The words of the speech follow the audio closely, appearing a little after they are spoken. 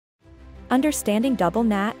Understanding double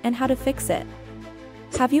NAT and how to fix it.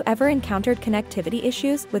 Have you ever encountered connectivity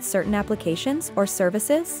issues with certain applications or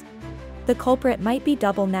services? The culprit might be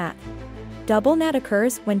double NAT. Double NAT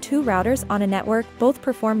occurs when two routers on a network both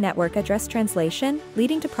perform network address translation,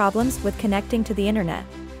 leading to problems with connecting to the internet.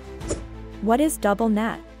 What is double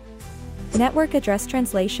NAT? Network address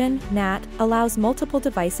translation, NAT, allows multiple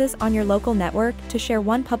devices on your local network to share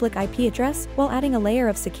one public IP address while adding a layer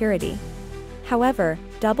of security. However,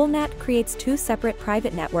 double NAT creates two separate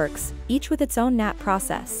private networks, each with its own NAT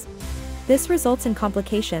process. This results in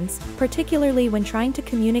complications, particularly when trying to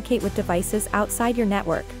communicate with devices outside your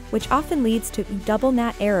network, which often leads to double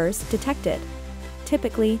NAT errors detected.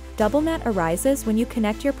 Typically, double NAT arises when you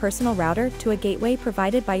connect your personal router to a gateway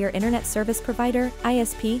provided by your Internet Service Provider,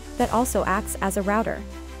 ISP, that also acts as a router.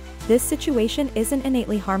 This situation isn't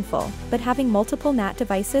innately harmful, but having multiple NAT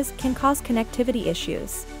devices can cause connectivity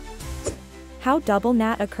issues. How double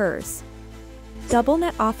NAT occurs. Double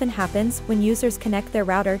NAT often happens when users connect their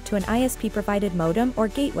router to an ISP-provided modem or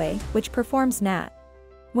gateway, which performs NAT.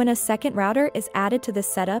 When a second router is added to this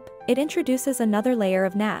setup, it introduces another layer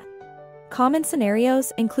of NAT. Common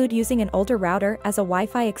scenarios include using an older router as a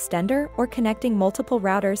Wi-Fi extender or connecting multiple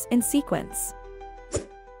routers in sequence.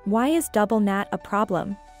 Why is double NAT a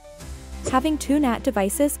problem? Having two NAT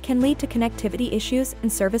devices can lead to connectivity issues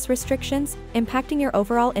and service restrictions, impacting your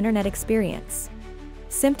overall internet experience.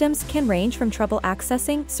 Symptoms can range from trouble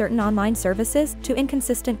accessing certain online services to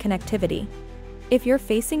inconsistent connectivity. If you're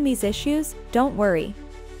facing these issues, don't worry.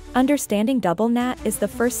 Understanding double NAT is the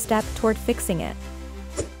first step toward fixing it.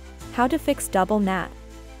 How to fix double NAT.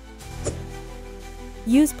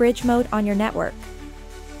 Use bridge mode on your network.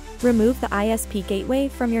 Remove the ISP gateway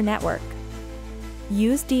from your network.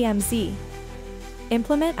 Use DMZ.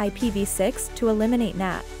 Implement IPv6 to eliminate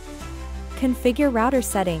NAT. Configure router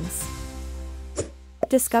settings.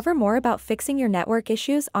 Discover more about fixing your network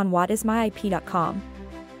issues on whatismyip.com.